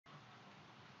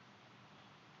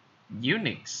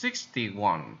Unit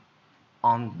 61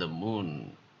 on the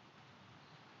moon.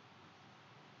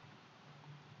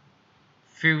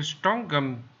 Phil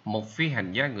Strongham, một phi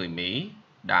hành gia người Mỹ,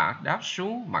 đã đáp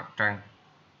xuống mặt trăng.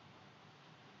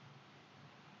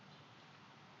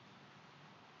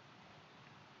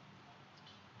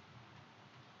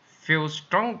 Phil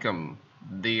Strongham,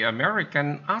 the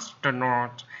American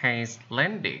astronaut, has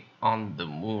landed on the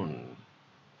moon.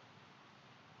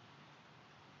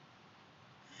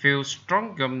 Phil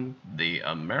Strongham, the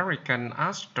American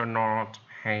astronaut,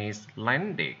 has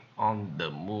landed on the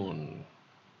moon.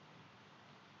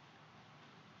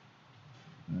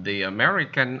 The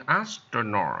American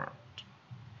astronaut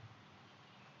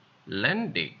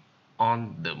landed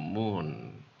on the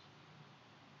moon.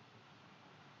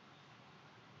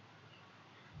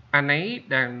 Anh ấy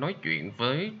đang nói chuyện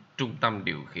với trung tâm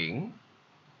điều khiển.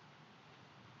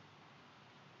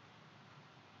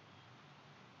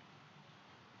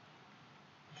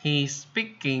 He's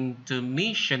speaking to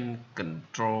mission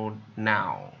control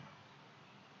now.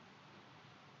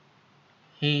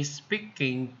 He's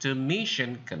speaking to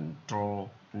mission control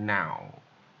now.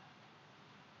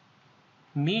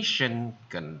 Mission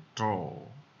control.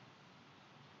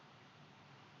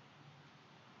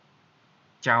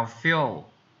 Chào Phil,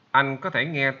 anh có thể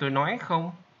nghe tôi nói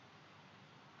không?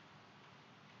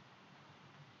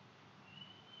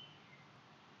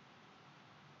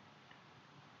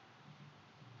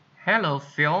 Hello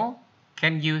Phil,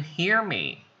 can you hear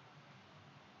me?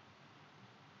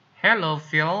 Hello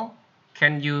Phil,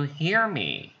 can you hear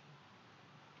me?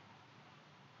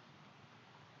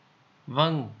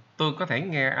 Vâng, tôi có thể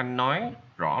nghe anh nói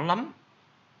rõ lắm.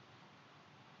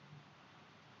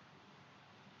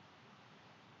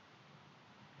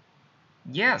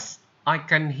 Yes, I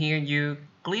can hear you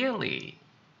clearly.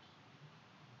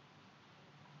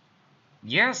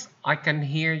 Yes, I can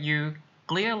hear you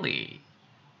clearly.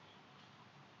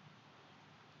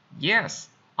 Yes,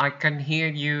 I can hear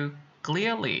you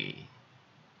clearly.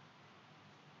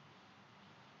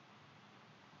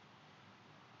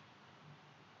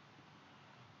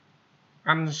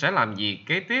 Anh sẽ làm gì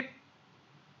kế tiếp?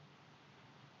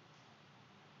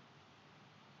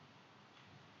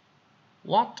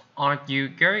 What are you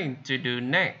going to do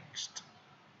next?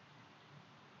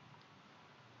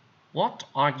 What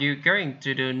are you going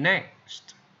to do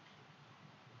next?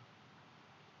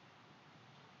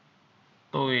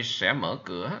 Tôi sẽ mở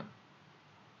cửa.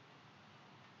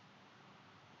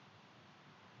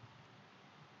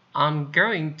 I'm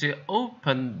going to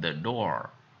open the door.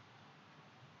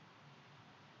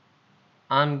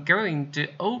 I'm going to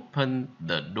open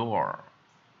the door.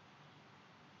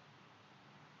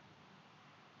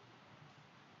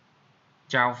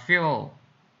 Chào Phil,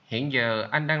 hiện giờ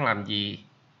anh đang làm gì?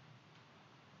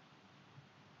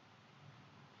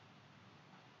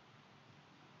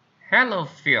 Hello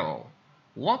Phil,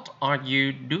 what are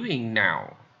you doing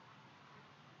now?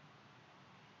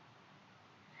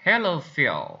 Hello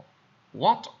Phil,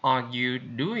 what are you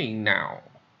doing now?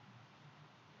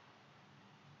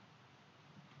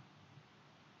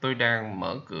 Tôi đang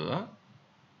mở cửa.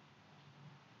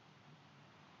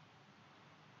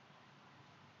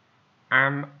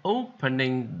 I'm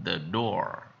opening the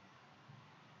door.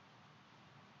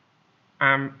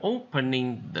 I'm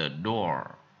opening the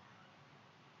door.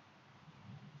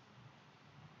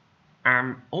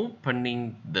 I'm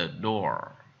opening the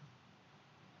door.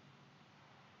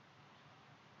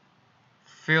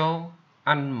 Phil,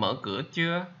 anh mở cửa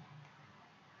chưa?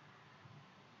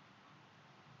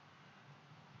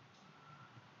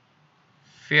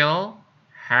 Phil,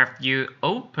 have you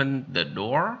opened the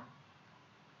door?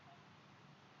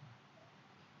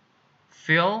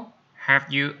 Phil, have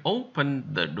you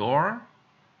opened the door?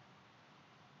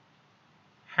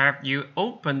 Have you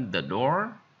opened the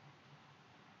door?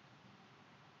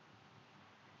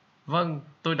 Vâng,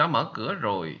 tôi đã mở cửa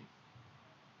rồi.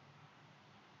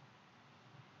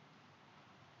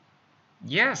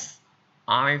 Yes,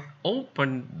 I've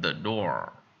opened the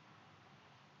door.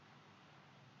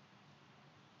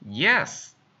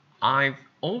 Yes, I've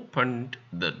opened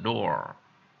the door.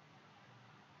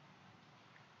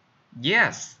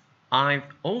 Yes, I've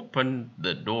opened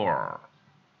the door.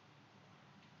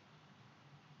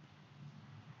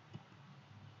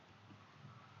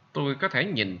 Tôi có thể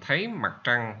nhìn thấy mặt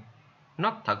trăng.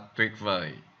 Nó thật tuyệt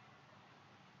vời.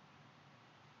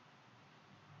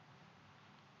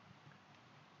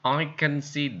 I can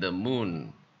see the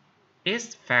moon.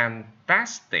 It's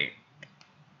fantastic.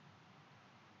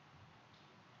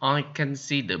 I can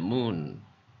see the moon.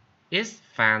 It's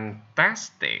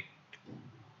fantastic.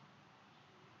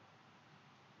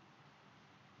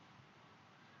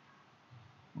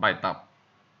 Bài tập.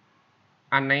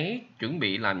 Anh ấy chuẩn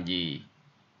bị làm gì?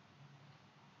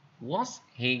 What's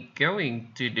he going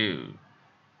to do?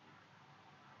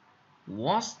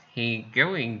 What's he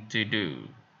going to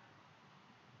do?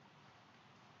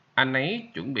 Anh ấy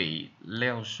chuẩn bị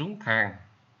leo xuống thang.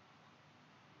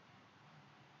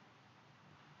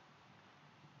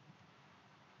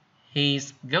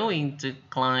 He's going to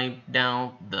climb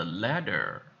down the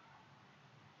ladder.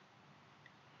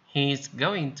 He's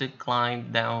going to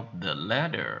climb down the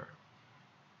ladder.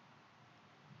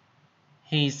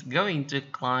 He's going to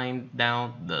climb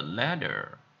down the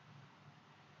ladder.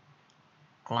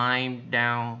 Climb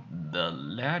down the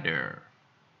ladder.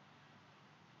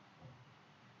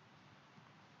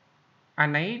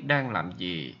 Anh ấy đang làm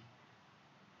gì?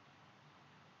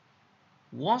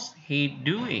 What's he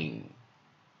doing?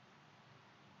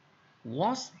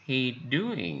 What's he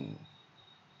doing?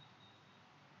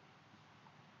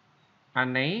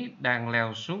 Anh ấy đang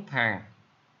leo xuống thang.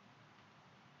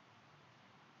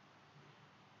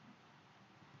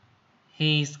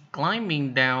 He's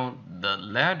climbing down the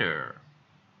ladder.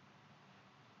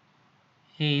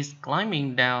 He's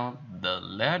climbing down the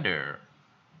ladder.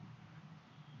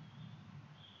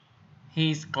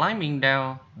 He's climbing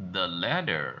down the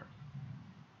ladder.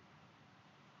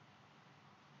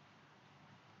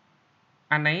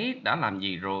 Anh ấy đã làm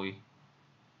gì rồi?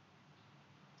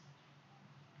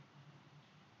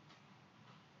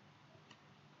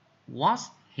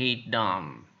 What's he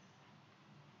done?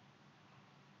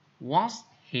 What's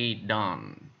he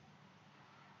done?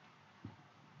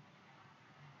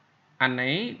 Anh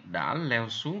ấy đã leo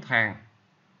xuống thang.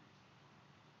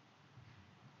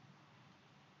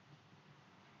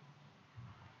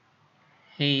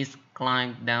 He's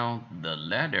climbed down the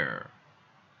ladder.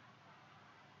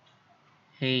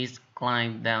 He's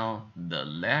climbed down the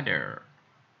ladder.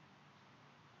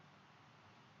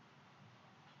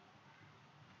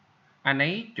 Anh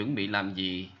ấy chuẩn bị làm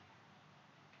gì?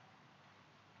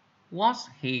 What's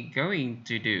he going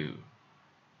to do?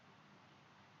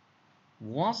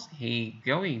 What's he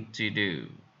going to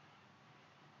do?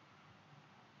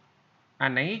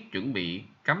 Anh ấy chuẩn bị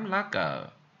cắm lá cờ.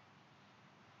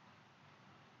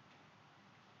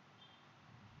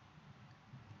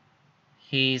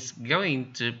 He's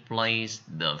going to place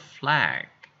the flag.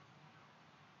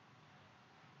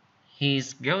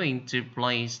 He's going to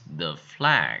place the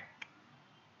flag.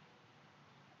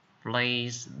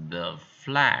 Place the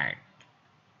flag.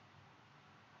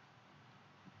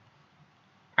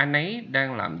 Anh ấy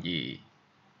đang làm gì?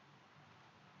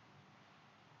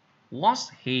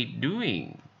 What's he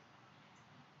doing?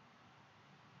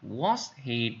 What's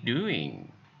he doing?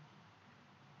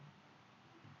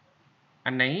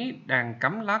 Anh ấy đang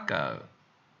cắm lá cờ.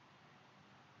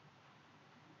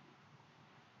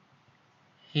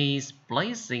 He's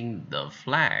placing the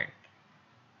flag.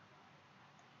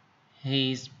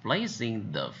 He's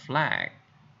placing the flag.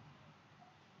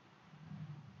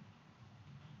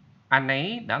 Anh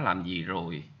ấy đã làm gì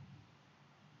rồi?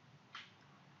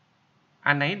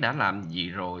 Anh ấy đã làm gì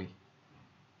rồi?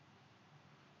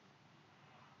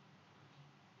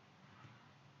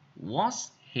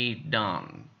 What's he done?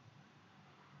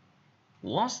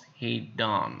 What's he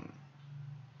done?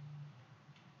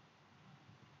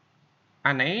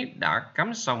 Anh ấy đã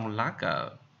cắm xong lá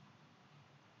cờ.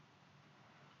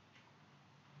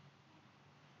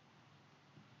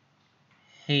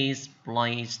 He's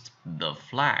placed the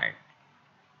flag.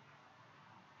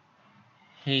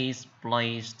 He's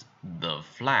placed the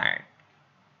flag.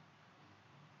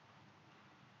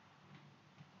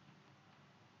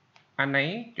 Anh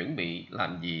ấy chuẩn bị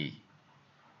làm gì?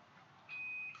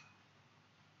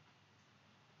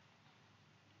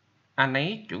 Anh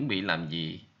ấy chuẩn bị làm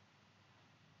gì?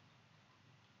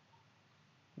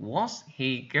 What's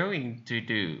he going to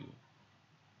do?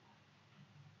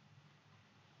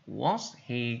 What's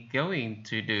he going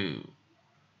to do?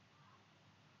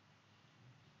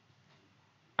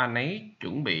 Anh ấy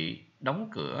chuẩn bị đóng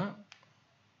cửa.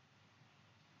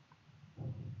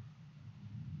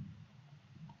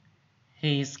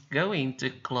 He's going to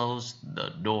close the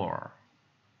door.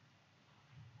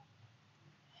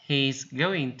 He's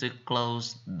going to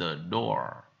close the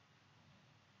door.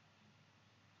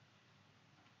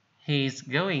 He's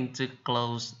going to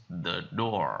close the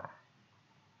door.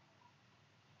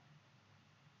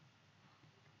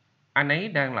 Anh ấy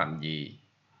đang làm gì?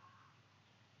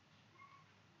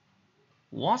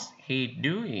 What's he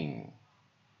doing?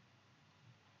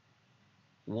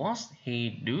 What's he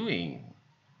doing?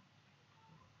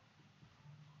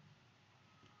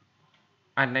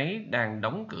 Anh ấy đang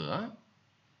đóng cửa.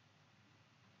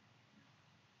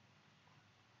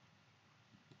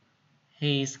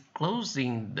 He's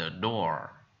closing the door.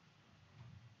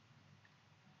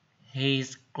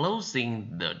 He's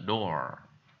closing the door.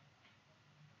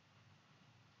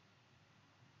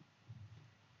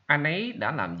 Anh ấy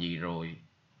đã làm gì rồi?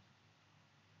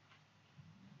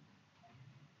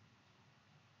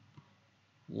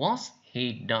 What's he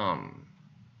done?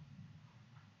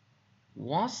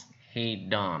 What's he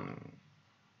done?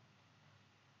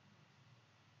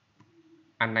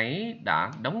 Anh ấy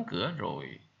đã đóng cửa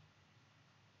rồi.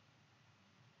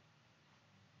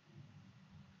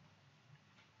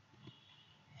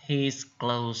 He's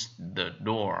closed the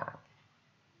door.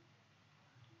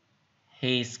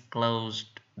 He's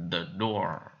closed the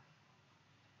door.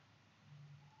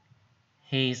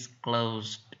 He's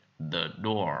closed the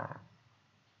door.